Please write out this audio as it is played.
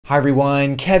Hi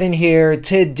everyone, Kevin here.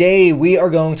 Today we are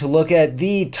going to look at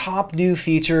the top new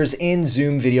features in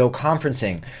Zoom video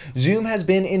conferencing. Zoom has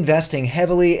been investing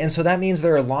heavily, and so that means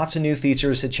there are lots of new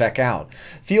features to check out.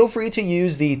 Feel free to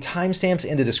use the timestamps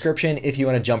in the description if you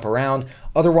want to jump around.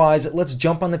 Otherwise, let's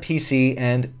jump on the PC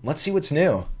and let's see what's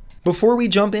new. Before we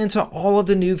jump into all of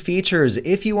the new features,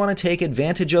 if you want to take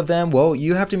advantage of them, well,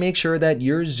 you have to make sure that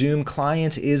your Zoom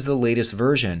client is the latest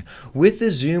version. With the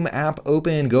Zoom app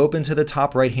open, go up into the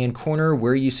top right-hand corner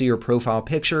where you see your profile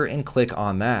picture and click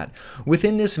on that.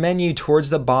 Within this menu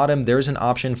towards the bottom, there's an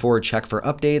option for check for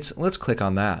updates. Let's click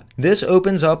on that. This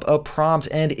opens up a prompt,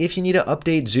 and if you need to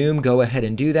update Zoom, go ahead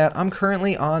and do that. I'm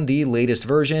currently on the latest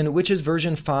version, which is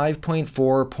version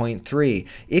 5.4.3.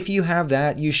 If you have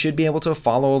that, you should be able to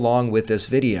follow along with this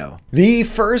video. The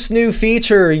first new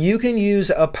feature, you can use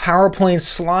a PowerPoint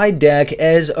slide deck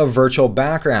as a virtual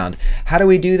background. How do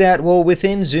we do that? Well,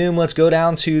 within Zoom, let's go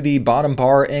down to the bottom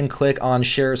bar and click on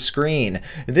Share Screen.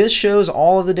 This shows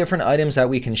all of the different items that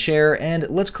we can share, and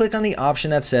let's click on the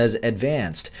option that says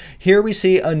Advanced. Here we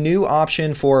see a new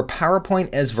option for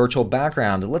PowerPoint as virtual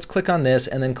background. Let's click on this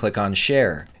and then click on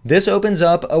Share. This opens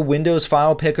up a Windows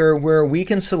file picker where we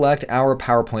can select our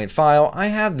PowerPoint file. I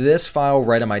have this file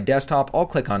right on my desktop. I'll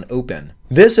click on Open.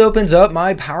 This opens up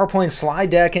my PowerPoint slide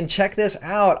deck, and check this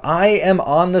out. I am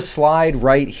on the slide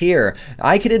right here.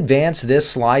 I could advance this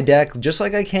slide deck just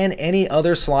like I can any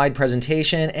other slide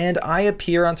presentation, and I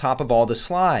appear on top of all the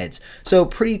slides. So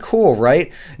pretty cool,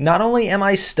 right? Not only am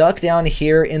I stuck down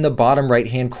here in the bottom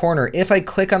right-hand corner, if I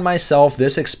click on myself,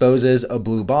 this exposes a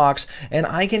blue box, and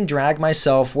I can drag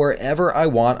myself wherever I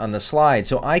want on the slide,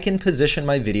 so I can position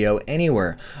my video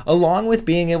anywhere. Along with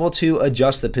being able to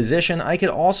adjust the position, I could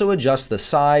also adjust the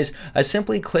size. I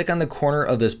simply click on the corner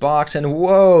of this box, and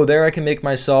whoa, there I can make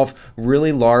myself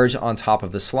really large on top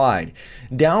of the slide.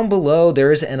 Down below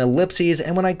there is an ellipses,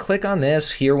 and when I click on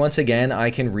this here, once again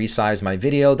I can resize my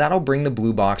video. That'll bring the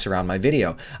blue box around my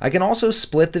video. I can also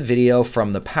split the video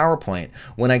from the PowerPoint.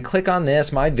 When I click on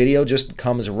this, my video just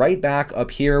comes right back up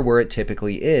here where it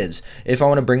typically is. If I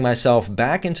want to bring myself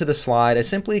back into the slide, I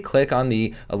simply click on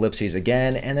the ellipses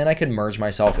again, and then I can merge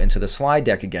myself into the slide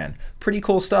deck again. Pretty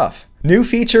cool stuff. New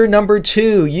feature number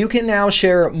 2, you can now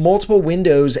share multiple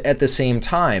windows at the same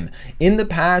time. In the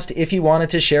past, if you wanted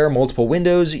to share multiple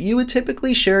windows, you would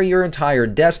typically share your entire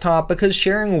desktop because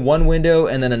sharing one window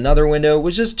and then another window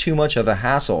was just too much of a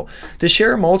hassle. To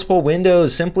share multiple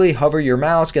windows, simply hover your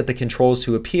mouse, get the controls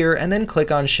to appear, and then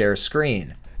click on Share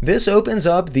Screen. This opens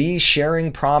up the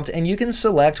sharing prompt, and you can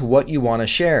select what you want to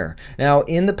share. Now,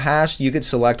 in the past, you could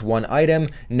select one item.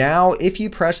 Now, if you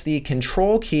press the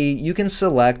Control key, you can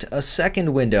select a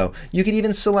second window. You could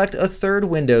even select a third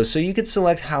window, so you could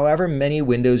select however many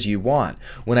windows you want.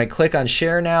 When I click on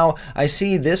Share now, I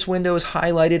see this window is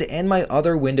highlighted and my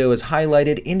other window is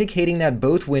highlighted, indicating that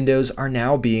both windows are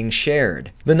now being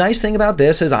shared. The nice thing about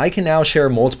this is I can now share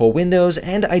multiple windows,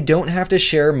 and I don't have to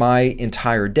share my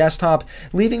entire desktop,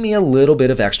 leaving me a little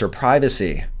bit of extra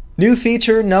privacy. New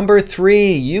feature number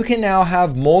 3, you can now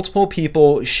have multiple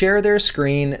people share their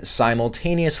screen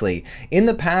simultaneously. In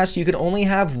the past, you could only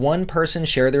have one person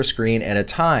share their screen at a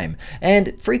time.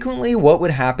 And frequently what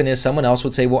would happen is someone else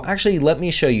would say, well, actually, let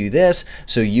me show you this.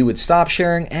 So you would stop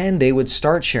sharing and they would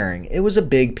start sharing. It was a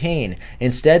big pain.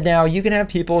 Instead, now you can have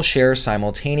people share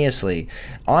simultaneously.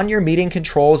 On your meeting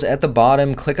controls at the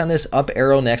bottom, click on this up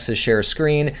arrow next to share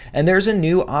screen, and there's a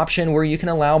new option where you can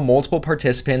allow multiple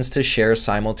participants to share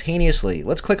simultaneously.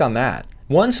 Let's click on that.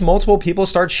 Once multiple people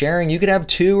start sharing, you could have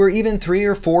 2 or even 3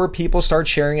 or 4 people start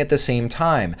sharing at the same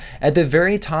time. At the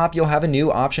very top, you'll have a new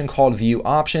option called View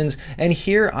Options, and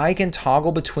here I can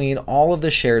toggle between all of the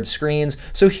shared screens.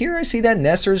 So here I see that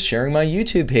Nestor's sharing my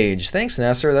YouTube page. Thanks,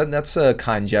 Nestor. That's a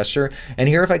kind gesture. And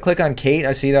here if I click on Kate,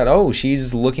 I see that, oh,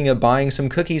 she's looking at buying some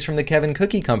cookies from the Kevin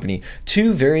Cookie Company.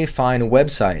 2 very fine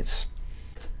websites.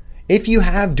 If you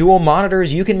have dual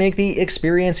monitors, you can make the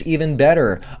experience even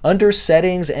better. Under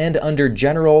Settings and under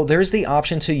General, there's the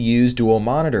option to use dual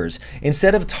monitors.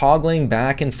 Instead of toggling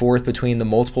back and forth between the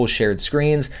multiple shared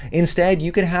screens, instead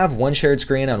you could have one shared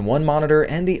screen on one monitor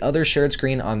and the other shared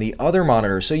screen on the other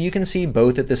monitor, so you can see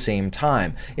both at the same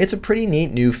time. It's a pretty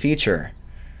neat new feature.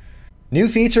 New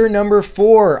feature number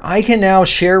 4, I can now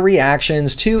share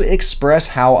reactions to express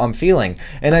how I'm feeling.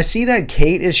 And I see that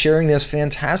Kate is sharing this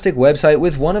fantastic website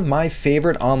with one of my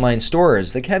favorite online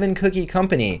stores, the Kevin Cookie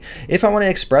Company. If I want to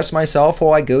express myself,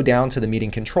 well, I go down to the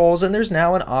meeting controls, and there's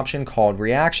now an option called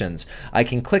reactions. I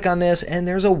can click on this, and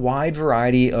there's a wide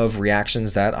variety of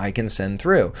reactions that I can send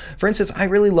through. For instance, I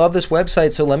really love this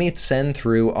website, so let me send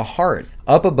through a heart.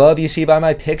 Up above, you see by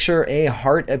my picture, a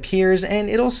heart appears and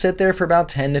it'll sit there for about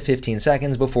 10 to 15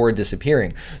 seconds before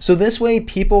disappearing. So this way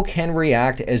people can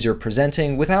react as you're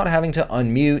presenting without having to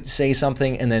unmute, say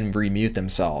something, and then remute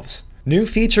themselves. New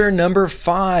feature number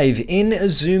 5, in a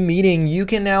Zoom meeting, you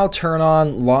can now turn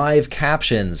on live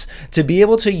captions. To be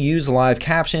able to use live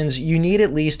captions, you need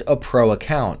at least a pro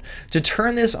account. To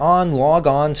turn this on, log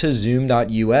on to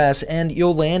zoom.us and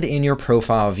you'll land in your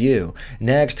profile view.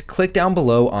 Next, click down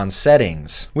below on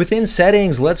settings. Within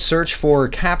settings, let's search for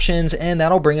captions and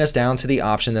that'll bring us down to the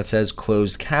option that says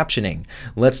closed captioning.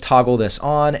 Let's toggle this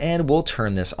on and we'll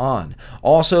turn this on.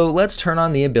 Also, let's turn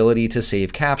on the ability to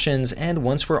save captions, and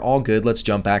once we're all good, let's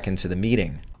jump back into the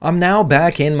meeting. I'm now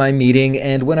back in my meeting,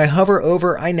 and when I hover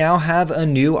over, I now have a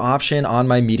new option on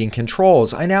my meeting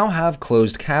controls. I now have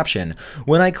closed caption.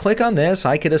 When I click on this,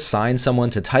 I could assign someone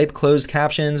to type closed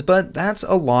captions, but that's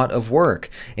a lot of work.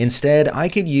 Instead, I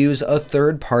could use a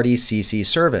third-party CC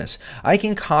service. I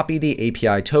can copy the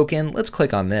API token. Let's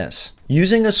click on this.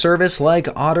 Using a service like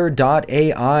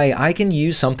Otter.ai, I can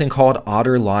use something called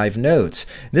Otter Live Notes.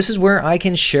 This is where I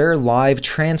can share live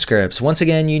transcripts. Once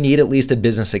again, you need at least a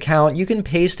business account. You can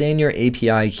paste in your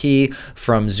API key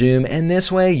from Zoom, and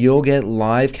this way you'll get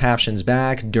live captions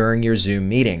back during your Zoom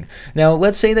meeting. Now,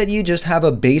 let's say that you just have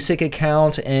a basic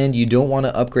account and you don't want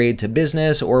to upgrade to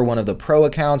business or one of the pro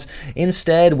accounts.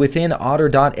 Instead, within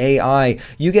Otter.ai,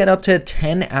 you get up to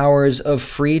 10 hours of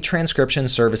free transcription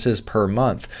services per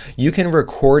month. You can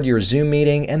record your Zoom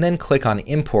meeting and then click on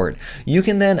import. You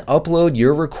can then upload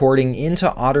your recording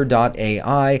into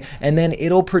Otter.ai and then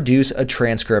it'll produce a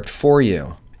transcript for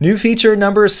you. New feature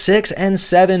number 6 and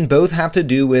 7 both have to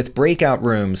do with breakout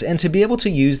rooms, and to be able to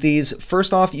use these,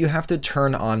 first off, you have to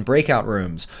turn on breakout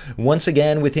rooms. Once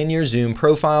again, within your Zoom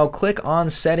profile, click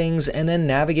on settings and then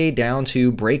navigate down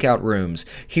to breakout rooms.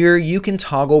 Here, you can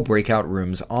toggle breakout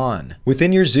rooms on.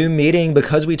 Within your Zoom meeting,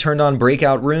 because we turned on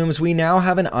breakout rooms, we now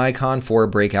have an icon for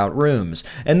breakout rooms.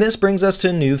 And this brings us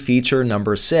to new feature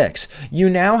number 6. You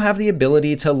now have the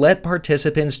ability to let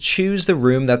participants choose the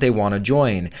room that they want to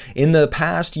join. In the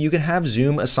past, you could have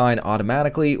Zoom assign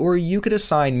automatically, or you could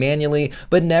assign manually,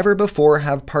 but never before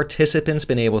have participants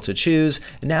been able to choose.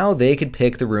 Now they could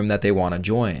pick the room that they want to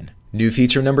join. New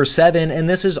feature number 7, and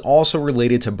this is also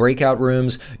related to breakout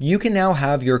rooms. You can now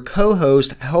have your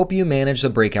co-host help you manage the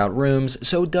breakout rooms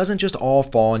so it doesn't just all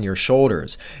fall on your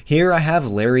shoulders. Here I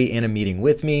have Larry in a meeting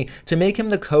with me. To make him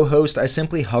the co-host, I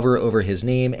simply hover over his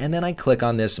name and then I click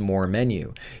on this More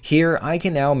menu. Here I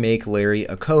can now make Larry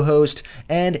a co-host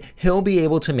and he'll be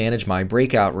able to manage my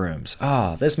breakout rooms.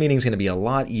 This meeting's going to be a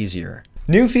lot easier.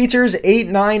 New features 8,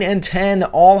 9, and 10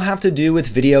 all have to do with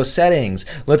video settings.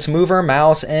 Let's move our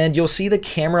mouse and you'll see the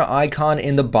camera icon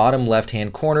in the bottom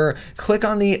left-hand corner. Click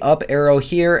on the up arrow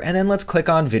here and then let's click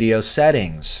on video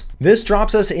settings. This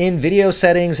drops us in video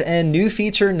settings, and new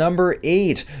feature number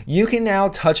 8, you can now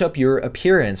touch up your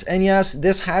appearance. And yes,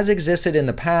 this has existed in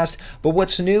the past, but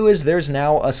what's new is there's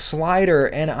now a slider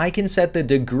and I can set the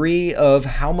degree of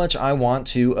how much I want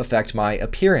to affect my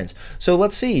appearance. So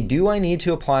let's see, do I need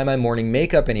to apply my morning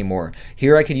makeup anymore?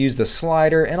 Here I could use the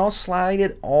slider and I'll slide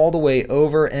it all the way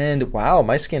over, and wow,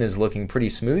 my skin is looking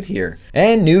pretty smooth here.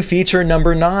 And new feature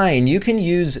number 9, you can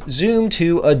use Zoom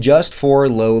to adjust for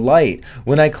low light.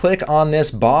 When I click on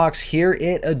this box here,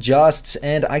 it adjusts,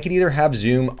 and I could either have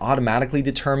Zoom automatically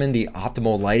determine the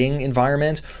optimal lighting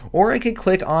environment, or I could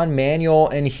click on manual,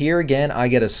 and here again I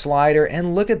get a slider,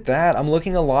 and look at that, I'm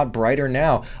looking a lot brighter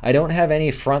now. I don't have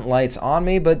any front lights on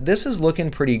me, but this is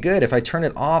looking pretty good. If I turn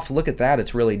it off, look at that,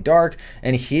 it's really dark,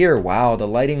 and here, wow, the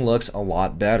lighting looks a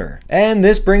lot better. And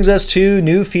this brings us to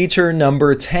new feature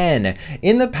number 10.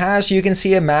 In the past, you can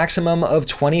see a maximum of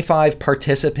 25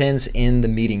 participants in the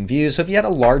meeting view, so if you had a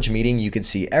large meeting, you could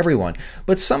see everyone,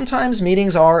 but sometimes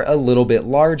meetings are a little bit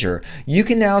larger. You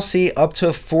can now see up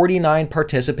to 49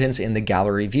 participants in the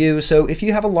gallery view, so if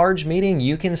you have a large meeting,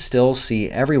 you can still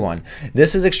see everyone.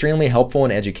 This is extremely helpful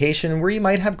in education where you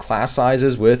might have class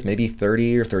sizes with maybe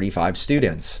 30 or 35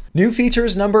 students. New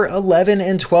features number 11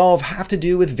 and 12 have to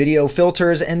do with video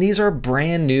filters, and these are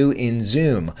brand new in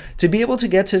Zoom. To be able to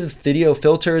get to video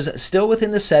filters still within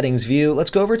the settings view,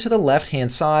 let's go over to the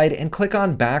left-hand side and click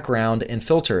on background and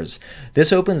filters.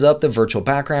 This opens up the virtual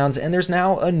backgrounds, and there's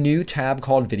now a new tab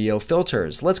called video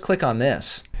filters. Let's click on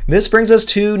this. This brings us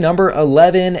to number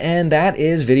 11, and that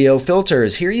is video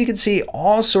filters. Here you can see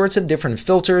all sorts of different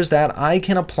filters that I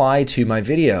can apply to my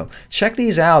video. Check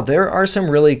these out. There are some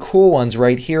really cool ones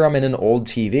right here. I'm in an old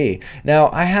TV.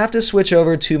 Now I have to switch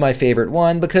over to my favorite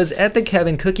one because at the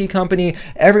Kevin Cookie Company,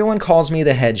 everyone calls me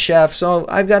the head chef, so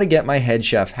I've got to get my head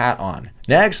chef hat on.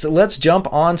 Next, let's jump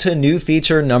on to new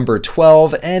feature number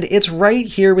 12, and it's right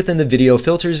here within the video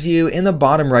filters view in the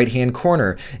bottom right hand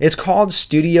corner. It's called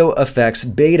Studio Effects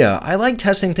Beta. I like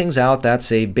testing things out that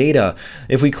say beta.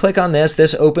 If we click on this,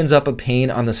 this opens up a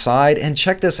pane on the side, and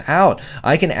check this out.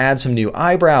 I can add some new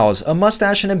eyebrows, a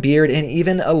mustache and a beard, and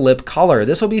even a lip color.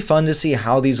 This will be fun to see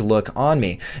how these look on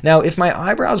me. Now, if my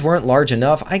eyebrows weren't large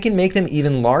enough, I can make them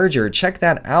even larger. Check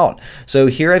that out. So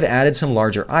here I've added some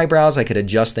larger eyebrows. I could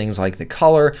adjust things like the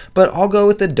color, but I'll go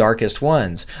with the darkest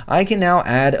ones. I can now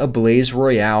add a Blaze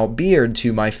Royale beard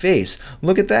to my face.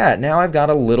 Look at that. Now I've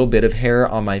got a little bit of hair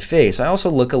on my face. I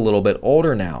also look a little bit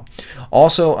older now.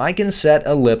 Also, I can set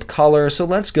a lip color, so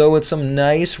let's go with some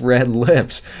nice red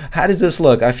lips. How does this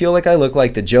look? I feel like I look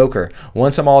like the Joker.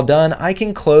 Once I'm all done, I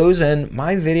can close, and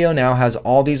my video now has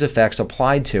all these effects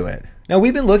applied to it. Now,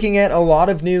 we've been looking at a lot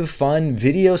of new fun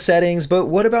video settings, but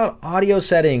what about audio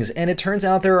settings? And it turns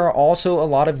out there are also a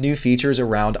lot of new features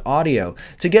around audio.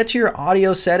 To get to your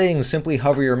audio settings, simply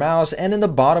hover your mouse, and in the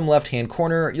bottom left-hand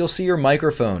corner, you'll see your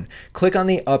microphone. Click on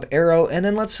the up arrow, and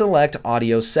then let's select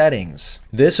audio settings.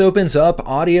 This opens up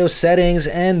audio settings,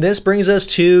 and this brings us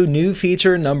to new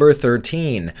feature number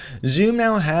 13. Zoom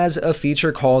now has a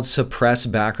feature called Suppress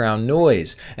Background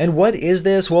Noise. And what is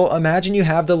this? Well, imagine you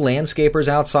have the landscapers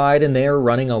outside and they are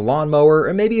running a lawnmower,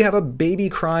 or maybe you have a baby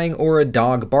crying or a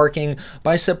dog barking.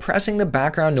 By suppressing the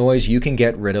background noise, you can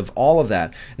get rid of all of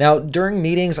that. Now, during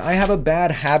meetings, I have a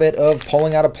bad habit of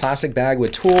pulling out a plastic bag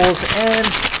with tools, and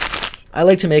I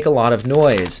like to make a lot of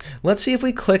noise. Let's see if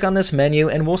we click on this menu,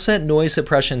 and we'll set noise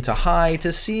suppression to high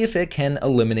to see if it can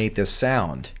eliminate this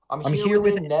sound. I'm here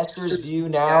within Nestor's view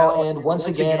now, and once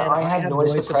again, I have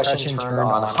noise suppression turned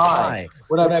on high.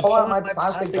 When I pull out my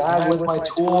plastic bag with my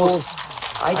tools,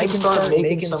 I can start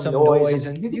making some noise,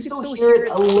 and you can still hear it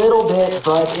a little bit,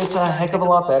 but it's a heck of a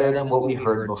lot better than what we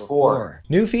heard before.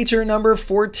 New feature number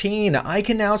 14, I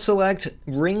can now select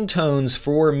ringtones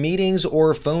for meetings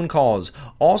or phone calls.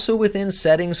 Also within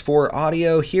settings for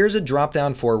audio, here's a drop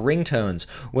down for ringtones.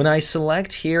 When I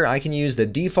select here, I can use the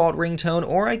default ringtone,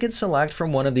 or I could select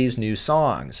from one of these new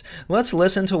songs. Let's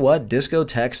listen to what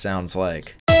discotheque sounds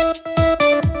like.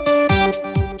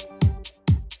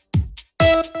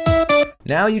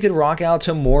 Now you can rock out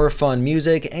to more fun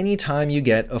music anytime you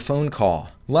get a phone call.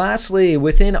 Lastly,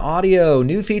 within audio,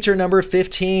 new feature number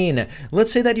 15.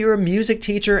 Let's say that you're a music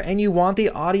teacher and you want the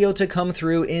audio to come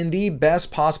through in the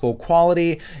best possible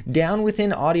quality. Down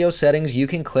within audio settings, you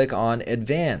can click on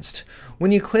Advanced.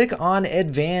 When you click on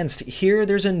Advanced, here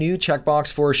there's a new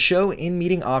checkbox for Show in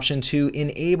Meeting option to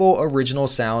enable original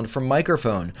sound from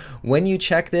microphone. When you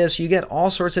check this, you get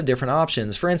all sorts of different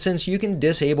options. For instance, you can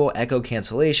disable echo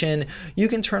cancellation, you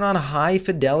can turn on high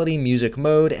fidelity music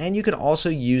mode, and you can also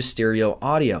use stereo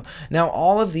audio. Now,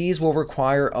 all of these will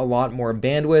require a lot more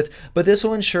bandwidth, but this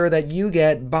will ensure that you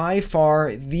get by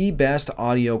far the best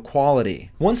audio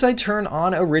quality. Once I turn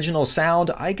on original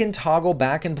sound, I can toggle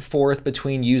back and forth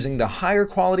between using the higher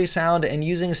quality sound and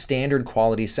using standard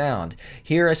quality sound.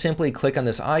 Here I simply click on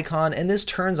this icon, and this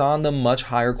turns on the much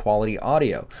higher quality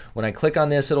audio. When I click on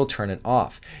this, it'll turn it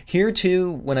off. Here too,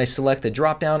 when I select the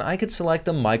drop down, I could select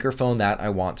the microphone that I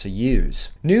want to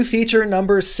use. New feature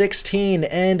number 16,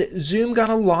 and Zoom got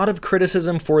a lot of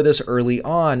criticism for this early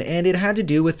on, and it had to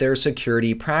do with their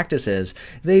security practices.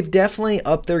 They've definitely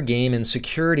upped their game in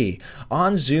security.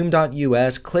 On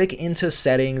zoom.us, click into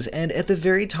settings, and at the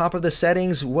very top of the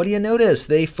settings, what do you notice?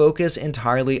 They focus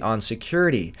entirely on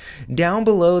security. Down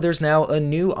below, there's now a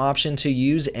new option to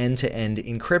use end-to-end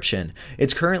encryption.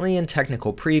 It's currently in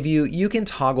technical preview. You can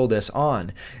toggle this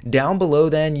on. Down below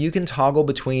then, you can toggle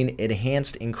between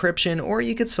enhanced encryption, or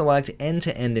you could select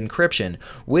end-to-end encryption.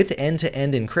 With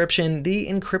end-to-end encryption, the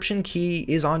encryption key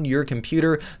is on your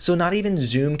computer, so not even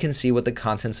Zoom can see what the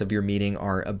contents of your meeting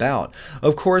are about.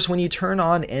 Of course, when you turn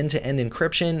on end-to-end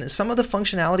encryption, some of the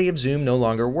functionality of Zoom no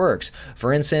longer works.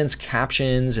 For instance,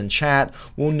 captions and chat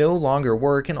will no longer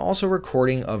work, and also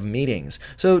recording of meetings.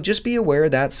 So just be aware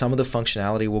that some of the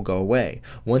functionality will go away.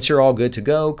 Once you're all good to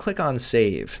go, click on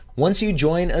Save. Once you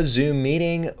join a Zoom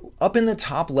meeting, up in the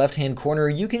top left-hand corner,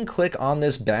 you can click on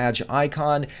this badge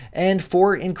icon, and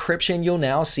for encryption, you'll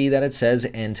now see that it says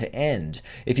end-to-end.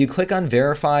 If you click on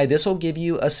Verify, this will give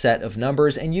you a set of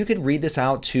numbers, and you could read this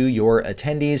out to your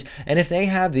attendees, and if they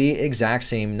have the exact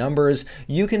same numbers,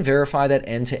 you can verify that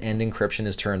end-to-end encryption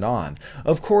is turned on.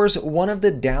 Of course, one of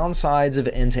the downsides of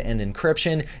end-to-end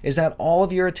encryption is that all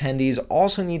of your attendees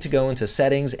also need to go into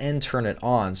settings and turn it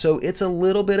on, so it's a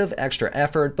little bit of extra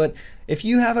effort, but If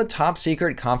you have a top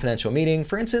secret confidential meeting,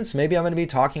 for instance, maybe I'm going to be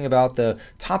talking about the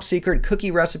top secret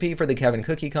cookie recipe for the Kevin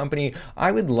Cookie Company,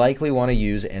 I would likely want to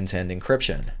use end-to-end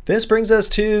encryption. This brings us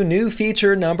to new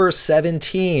feature number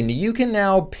 17. You can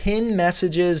now pin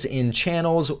messages in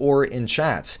channels or in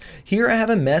chats. Here I have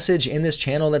a message in this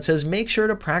channel that says, make sure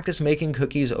to practice making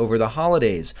cookies over the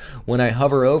holidays. When I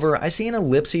hover over, I see an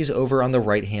ellipses over on the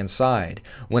right-hand side.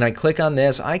 When I click on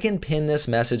this, I can pin this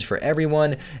message for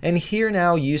everyone, and here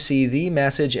now you see the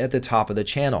message at the top of the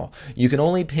channel. You can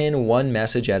only pin one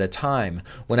message at a time.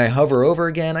 When I hover over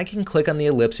again, I can click on the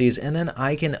ellipses, and then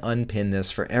I can unpin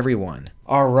this for everyone.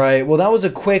 Alright, well that was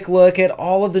a quick look at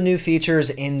all of the new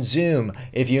features in Zoom.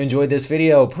 If you enjoyed this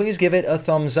video, please give it a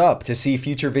thumbs up. To see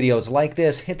future videos like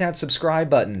this, hit that subscribe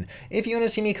button. If you want to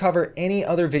see me cover any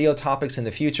other video topics in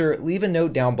the future, leave a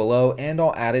note down below and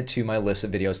I'll add it to my list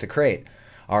of videos to create.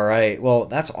 Alright, well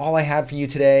that's all I had for you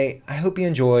today. I hope you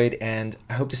enjoyed and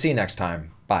I hope to see you next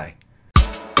time. Bye.